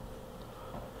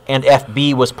and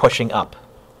FB was pushing up.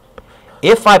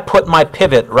 If I put my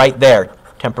pivot right there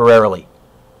temporarily,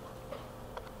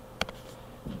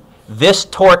 this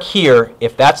torque here,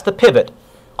 if that's the pivot,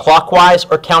 clockwise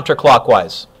or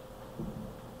counterclockwise?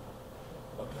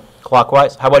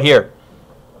 Clockwise. How about here?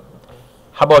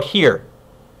 How about here?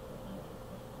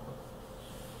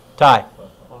 Ty?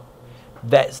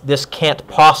 This can't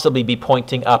possibly be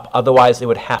pointing up, otherwise it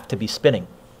would have to be spinning.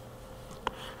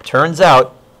 Turns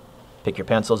out, pick your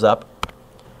pencils up,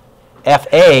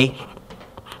 FA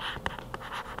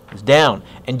is down.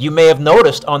 And you may have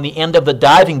noticed on the end of the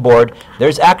diving board,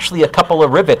 there's actually a couple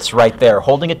of rivets right there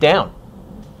holding it down.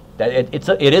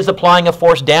 It is applying a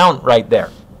force down right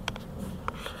there.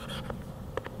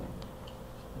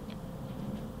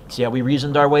 See how we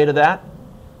reasoned our way to that?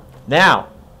 Now,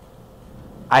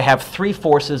 I have three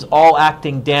forces all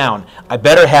acting down. I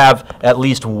better have at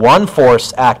least one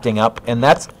force acting up, and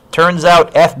that turns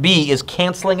out FB is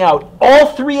canceling out all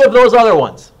three of those other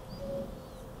ones.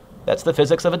 That's the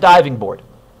physics of a diving board.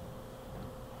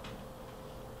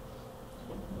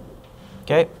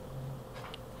 Okay?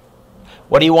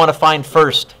 What do you want to find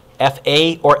first,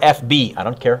 FA or FB? I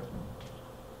don't care.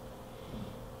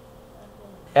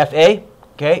 FA,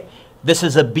 okay? This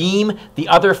is a beam. The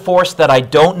other force that I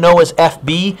don't know is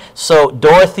FB. So,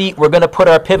 Dorothy, we're going to put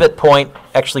our pivot point,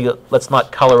 actually, let's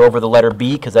not color over the letter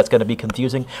B because that's going to be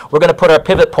confusing. We're going to put our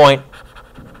pivot point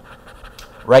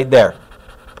right there.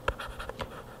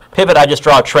 Pivot, I just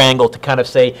draw a triangle to kind of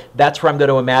say that's where I'm going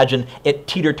to imagine it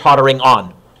teeter-tottering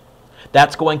on.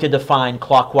 That's going to define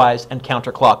clockwise and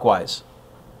counterclockwise.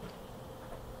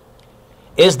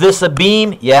 Is this a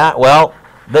beam? Yeah, well,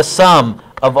 the sum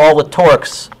of all the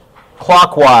torques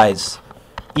clockwise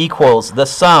equals the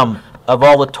sum of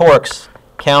all the torques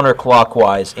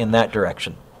counterclockwise in that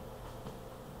direction.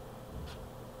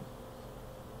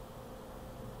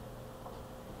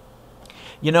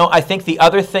 You know, I think the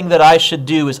other thing that I should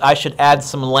do is I should add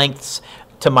some lengths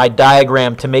to my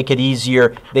diagram to make it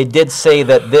easier. They did say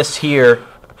that this here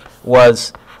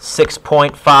was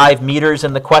 6.5 meters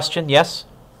in the question, yes?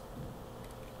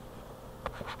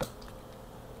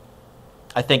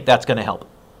 I think that's going to help.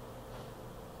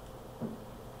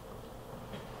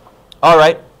 All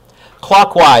right,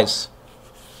 clockwise.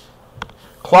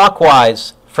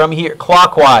 Clockwise, from here,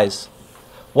 clockwise.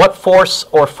 What force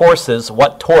or forces,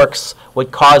 what torques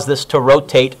would cause this to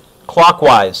rotate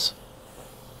clockwise?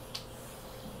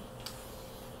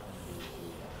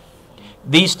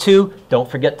 These two, don't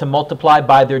forget to multiply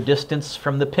by their distance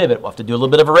from the pivot. We'll have to do a little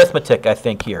bit of arithmetic, I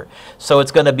think, here. So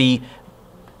it's going to be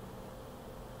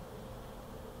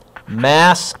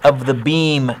mass of the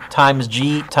beam times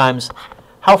G times,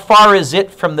 how far is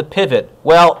it from the pivot?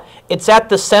 Well, it's at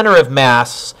the center of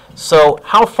mass, so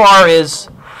how far is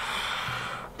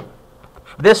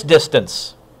this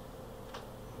distance?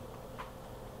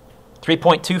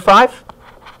 3.25?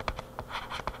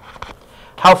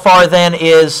 How far then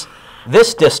is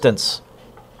this distance?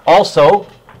 Also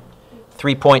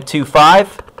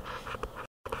 3.25.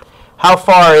 How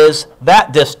far is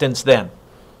that distance then?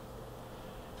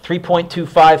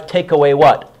 3.25 take away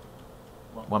what?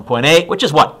 1.8, which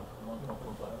is what?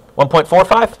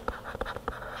 1.45?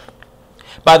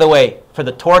 By the way, for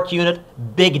the torque unit,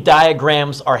 big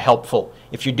diagrams are helpful.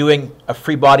 If you're doing a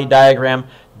free body diagram,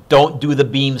 don't do the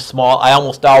beams small. I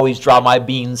almost always draw my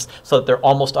beams so that they're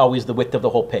almost always the width of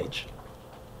the whole page.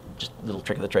 Just a little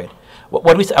trick of the trade. What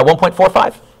do we say?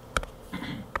 1.45?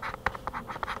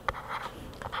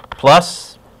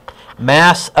 Plus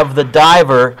mass of the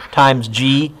diver times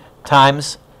G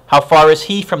times how far is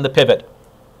he from the pivot?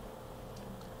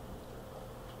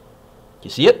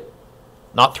 You see it?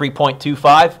 Not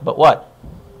 3.25, but what?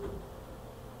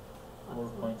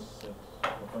 4.6,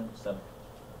 4.7.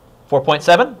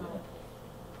 4.7?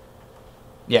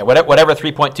 Yeah, whatever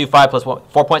 3.25 plus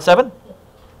 4.7?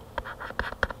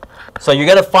 So you're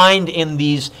going to find in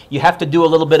these, you have to do a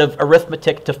little bit of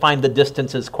arithmetic to find the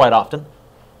distances quite often.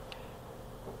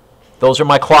 Those are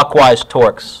my clockwise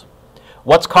torques.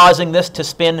 What's causing this to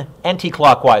spin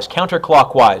anti-clockwise,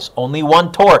 counterclockwise? Only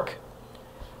one torque.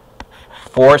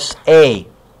 Force A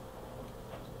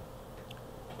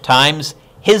times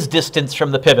his distance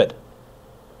from the pivot.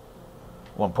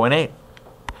 1.8.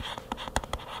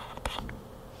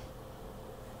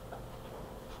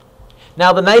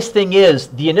 Now the nice thing is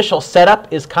the initial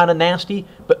setup is kind of nasty,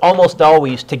 but almost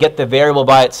always to get the variable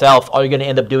by itself, all you're going to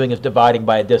end up doing is dividing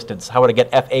by a distance. How would I get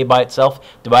FA by itself?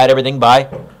 Divide everything by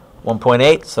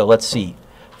 1.8. So let's see.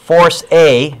 Force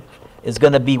A is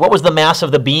going to be, what was the mass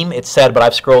of the beam? It said, but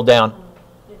I've scrolled down.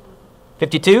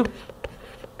 52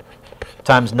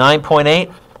 times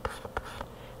 9.8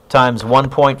 times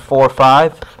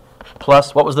 1.45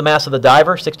 plus, what was the mass of the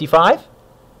diver? 65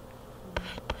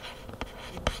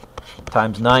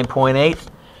 times 9.8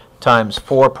 times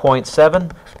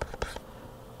 4.7,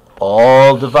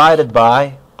 all divided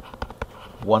by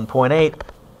 1.8.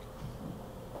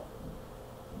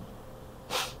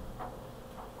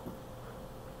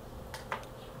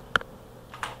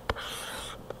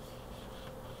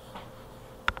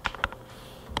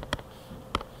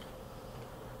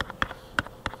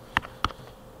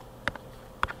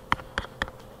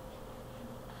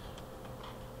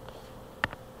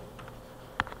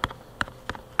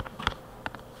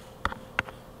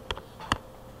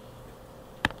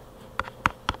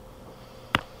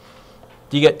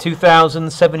 Do you get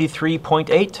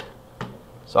 2,073.8?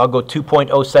 So I'll go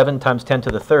 2.07 times 10 to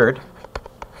the third.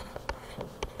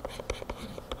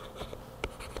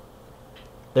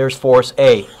 There's force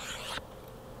A.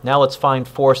 Now let's find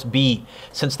force B.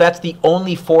 Since that's the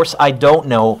only force I don't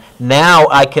know, now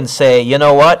I can say, you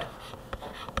know what?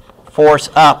 Force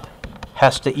up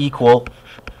has to equal.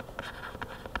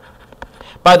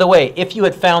 By the way, if you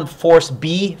had found force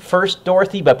B first,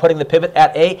 Dorothy, by putting the pivot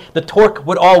at A, the torque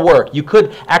would all work. You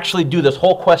could actually do this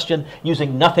whole question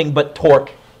using nothing but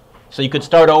torque. So you could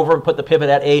start over and put the pivot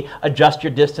at A, adjust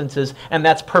your distances, and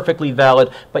that's perfectly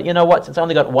valid. But you know what? Since I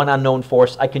only got one unknown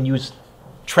force, I can use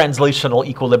translational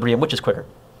equilibrium, which is quicker.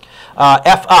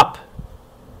 F up.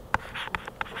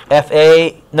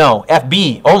 FA, no,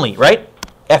 FB only, right?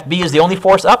 FB is the only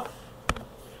force up.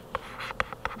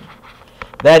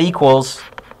 That equals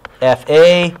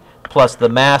FA plus the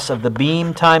mass of the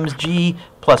beam times G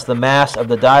plus the mass of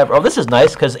the diver. Oh, this is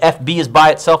nice because FB is by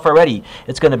itself already.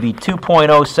 It's going to be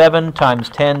 2.07 times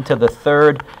 10 to the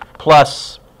third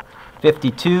plus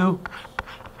 52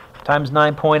 times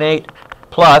 9.8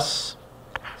 plus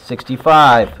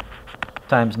 65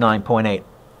 times 9.8.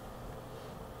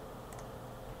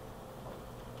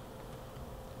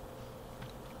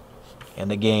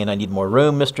 And again, I need more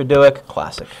room, Mr. Dueck.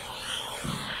 Classic.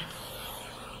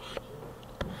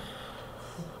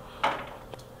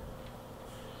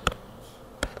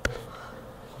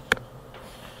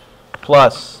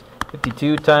 Plus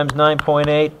 52 times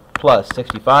 9.8 plus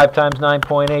 65 times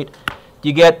 9.8. Do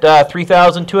you get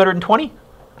 3,220?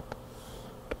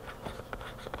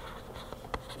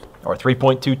 Or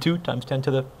 3.22 times 10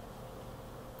 to the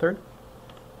third?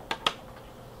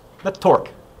 That's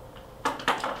torque.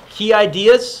 Key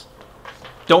ideas.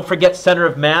 Don't forget center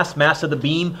of mass, mass of the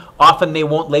beam. Often they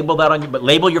won't label that on you, but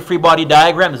label your free body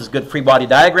diagram. This is good free body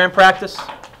diagram practice.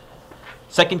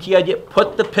 Second key idea,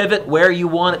 put the pivot where you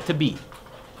want it to be.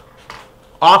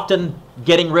 Often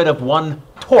getting rid of one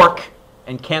torque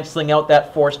and canceling out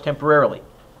that force temporarily.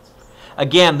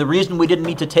 Again, the reason we didn't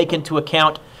need to take into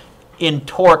account in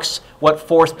torques what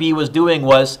force B was doing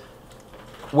was,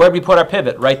 where did we put our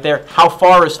pivot? Right there. How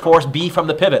far is force B from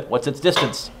the pivot? What's its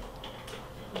distance?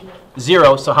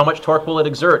 0. So how much torque will it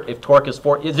exert if torque is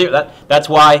 0? That's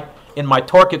why in my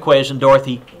torque equation,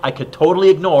 Dorothy, I could totally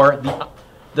ignore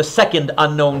the second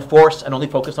unknown force and only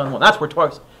focus on one. That's where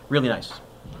torque's really nice.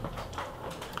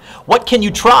 What can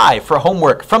you try for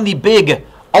homework from the big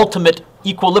ultimate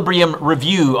equilibrium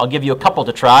review? I'll give you a couple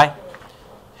to try.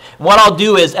 What I'll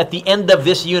do is at the end of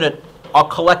this unit, I'll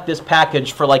collect this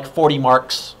package for like 40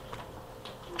 marks.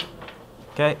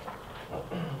 Okay.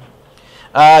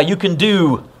 You can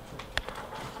do,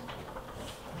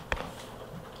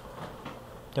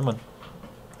 come on,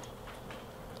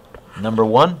 number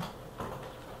 1.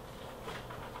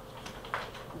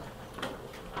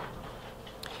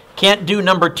 Can't do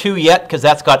number 2 yet because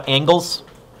that's got angles.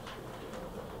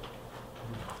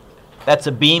 That's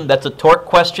a beam, that's a torque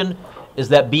question. Is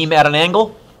that beam at an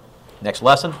angle? Next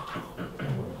lesson.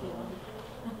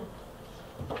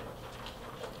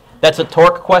 That's a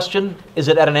torque question. Is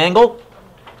it at an angle?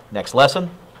 Next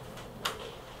lesson.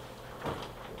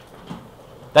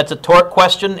 That's a torque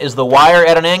question. Is the wire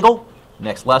at an angle?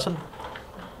 Next lesson.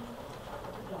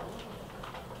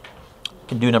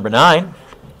 Can do number 9.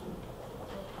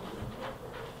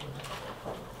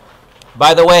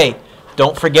 By the way,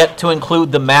 don't forget to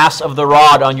include the mass of the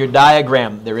rod on your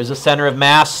diagram. There is a center of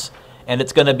mass, and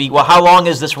it's going to be, well, how long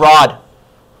is this rod?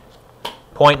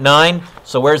 0.9.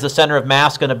 So where's the center of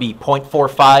mass going to be?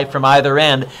 0.45 from either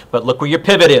end. But look where your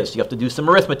pivot is. You have to do some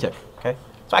arithmetic. Okay?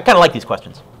 So I kind of like these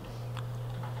questions.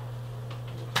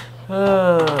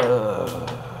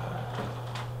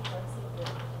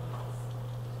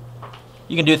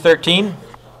 You can do 13.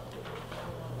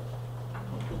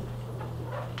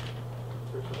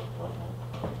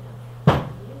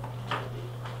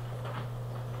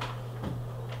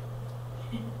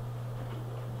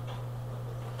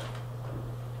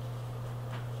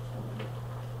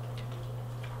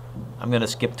 I'm going to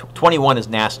skip 21 is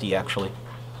nasty, actually.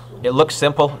 It looks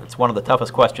simple. It's one of the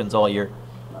toughest questions all year.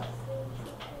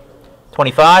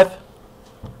 25. A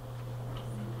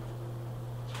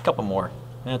couple more.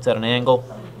 That's at an angle.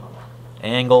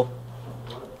 Angle.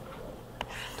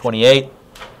 28.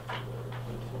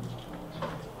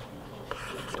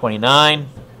 29.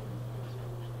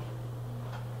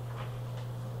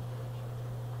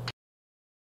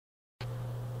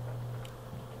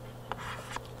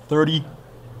 30.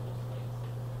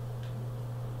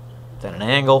 It's at an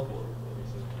angle.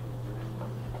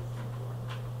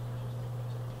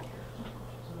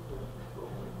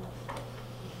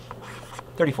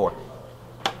 34.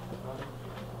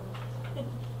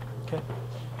 Okay.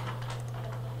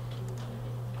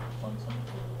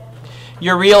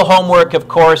 Your real homework, of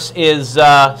course, is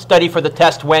study for the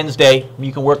test Wednesday.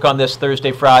 You can work on this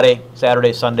Thursday, Friday,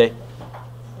 Saturday, Sunday.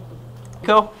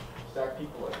 Cool.